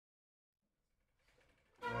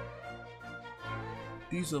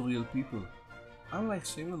These are real people. Unlike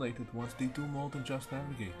simulated ones, they do more than just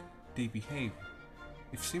navigate. They behave.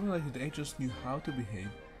 If simulated agents knew how to behave,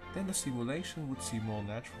 then the simulation would seem more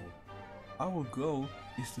natural. Our goal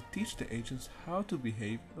is to teach the agents how to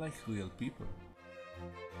behave like real people.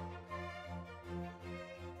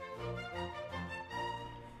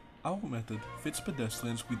 Our method fits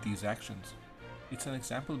pedestrians with these actions. It's an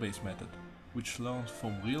example-based method, which learns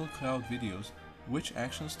from real crowd videos which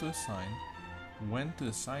actions to assign, when to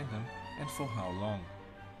assign them, and for how long.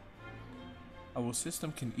 Our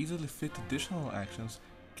system can easily fit additional actions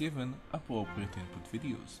given appropriate input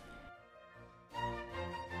videos.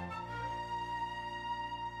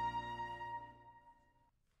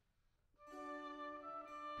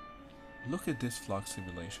 Look at this flock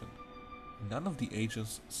simulation. None of the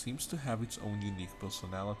agents seems to have its own unique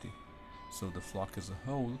personality, so the flock as a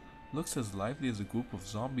whole looks as lively as a group of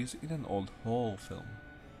zombies in an old horror film.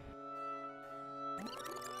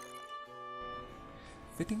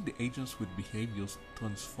 Fitting the agents with behaviors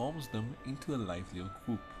transforms them into a livelier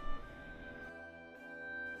group.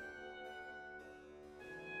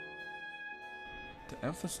 To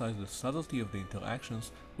emphasize the subtlety of the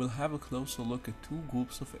interactions, we'll have a closer look at two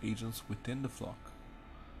groups of agents within the flock.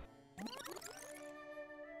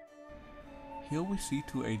 Here we see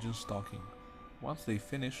two agents talking. Once they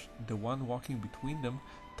finish, the one walking between them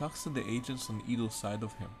talks to the agents on either side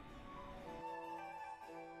of him.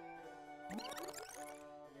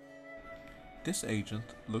 This agent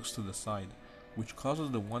looks to the side, which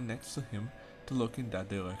causes the one next to him to look in that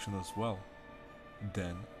direction as well.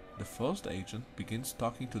 Then, the first agent begins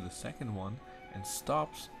talking to the second one and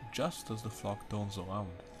stops just as the flock turns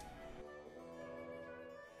around.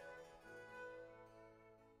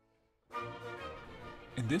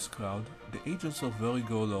 In this crowd, the agents are very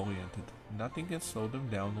goal-oriented. Nothing can slow them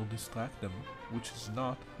down or distract them, which is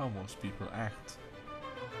not how most people act.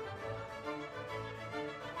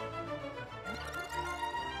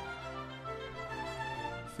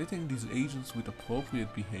 Fitting these agents with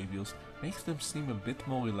appropriate behaviors makes them seem a bit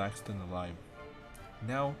more relaxed and alive.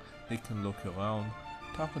 Now they can look around,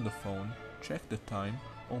 talk on the phone, check the time,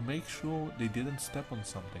 or make sure they didn't step on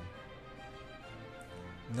something.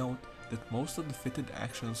 Note that most of the fitted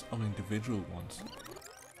actions are individual ones.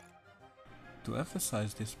 To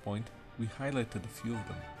emphasize this point, we highlighted a few of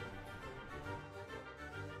them.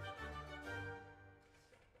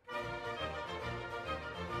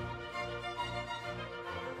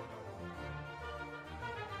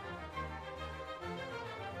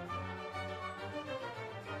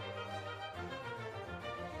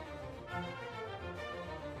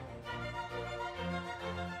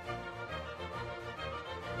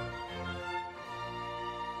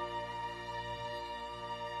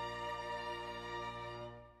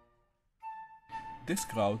 This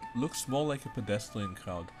crowd looks more like a pedestrian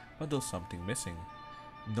crowd, but there's something missing.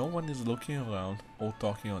 No one is looking around or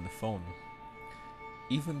talking on the phone.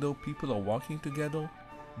 Even though people are walking together,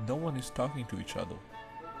 no one is talking to each other.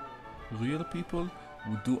 Real people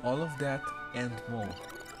would do all of that and more.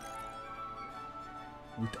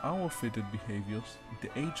 With our fitted behaviors, the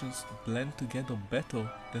agents blend together better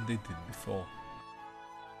than they did before.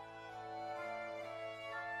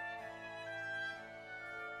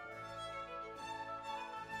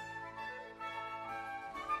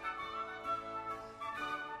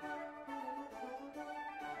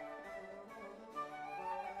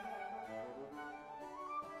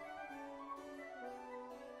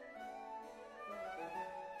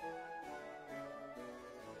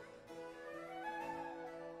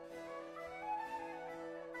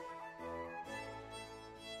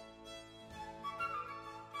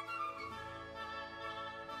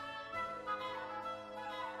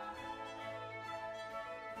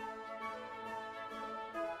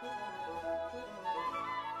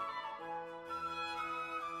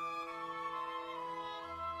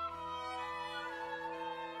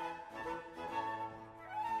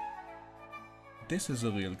 This is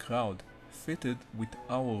a real crowd, fitted with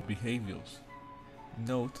our behaviors.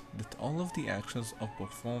 Note that all of the actions are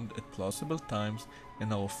performed at plausible times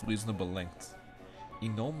and are of reasonable length.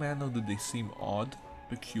 In no manner do they seem odd,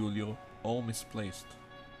 peculiar, or misplaced.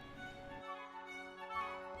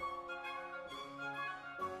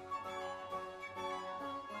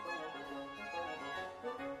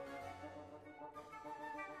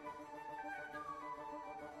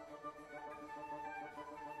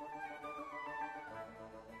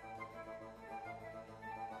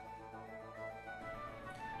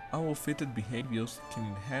 Our fitted behaviors can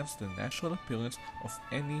enhance the natural appearance of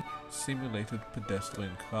any simulated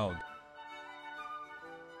pedestrian crowd.